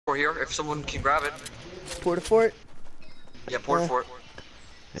Or here, if someone can grab it. Porta-fort? Yeah, Port.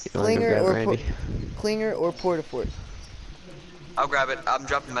 Clinger or Porta-fort? I'll grab it. I'm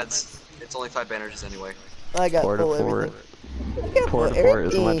dropping meds. It's only 5 bandages anyway. I got full Porta-fort. everything. I got full Porta-fort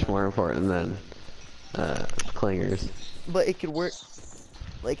is everything. much more important than clingers. But it could work.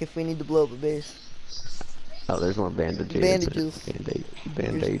 Like if we need to blow up a base. Oh, there's more bandages. Bandages.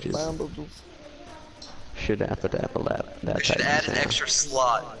 Bandages. Should lap. They should add an extra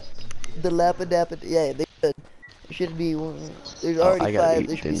slot. The lapadappa. Yeah, they should. There should be one. There's already 5.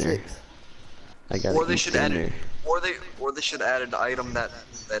 There should be 6. Or they should add. Or they should add an item that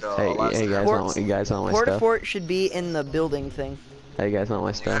allows. Hey guys, you guys want my stuff? Porta-fort should be in the building thing. Hey, you guys want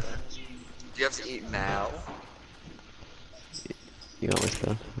my stuff? Do you have to eat now? You want my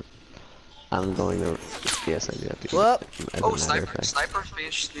stuff? I'm going to. Yes, I do have to. What? Oh, sniper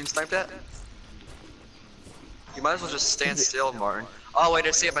being sniped at. You might as well just stand still, Martin. Oh wait,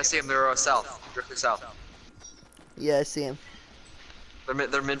 I see him. They're south, directly south. Yeah, I see him.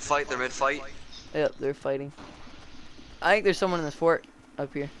 They're mid-fight. Yep, they're fighting. I think there's someone in this fort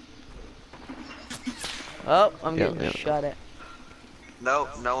up here. Oh, I'm getting shot at. No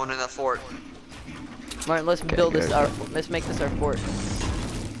one in that fort. Martin, let's build this. Let's make this our fort.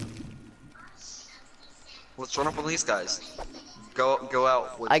 Let's run up on these guys. Go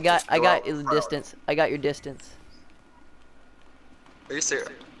out. I got your distance. I got your distance. Are you serious?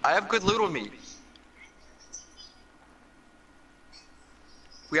 I have good loot on me.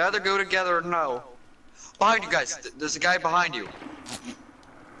 We either go together or no. Behind you guys. There's a guy behind you.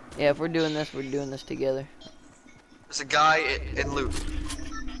 Yeah, if we're doing this together. There's a guy in loot.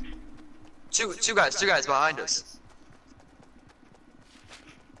 Two guys behind us.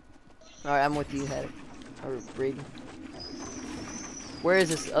 Alright, I'm with you, Haddock. Or Braden. Where is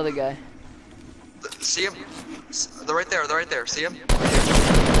this other guy? See him? They're right there. See him?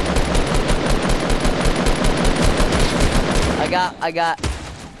 I got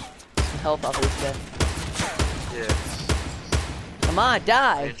health off of this guy. Yeah. Come on,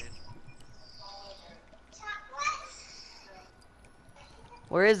 die!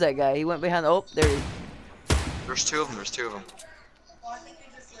 Where is that guy? He went behind the... Oh, there he is. There's two of them.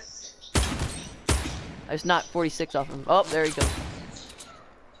 I just knocked 46 off him. Oh, there he goes.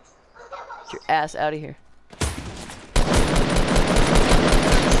 Get your ass out of here.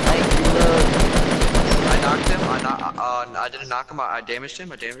 I knocked him. I didn't knock him. I damaged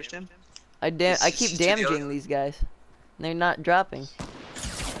him. I keep damaging these guys. And they're not dropping.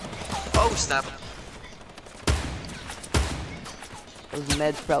 Oh, snap. Those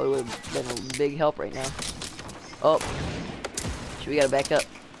meds probably would have been a big help right now. Oh. We gotta back up.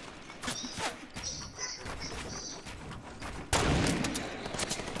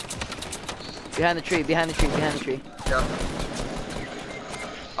 Behind the tree. Yep.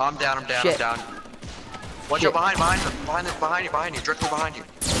 I'm down. Shit. Watch out behind you, directly behind you.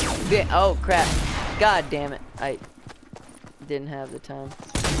 Yeah, oh crap. God damn it. I didn't have the time.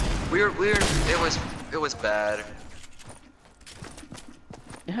 It was bad.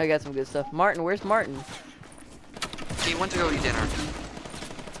 I got some good stuff. Martin, where's Martin? He went to go eat dinner.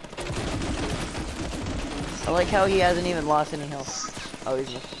 I like how he hasn't even lost any health. Oh, he's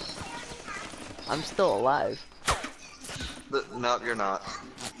missing. I'm still alive. No, you're not.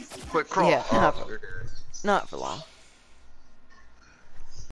 Quick crawl. Yeah, oh, not for long.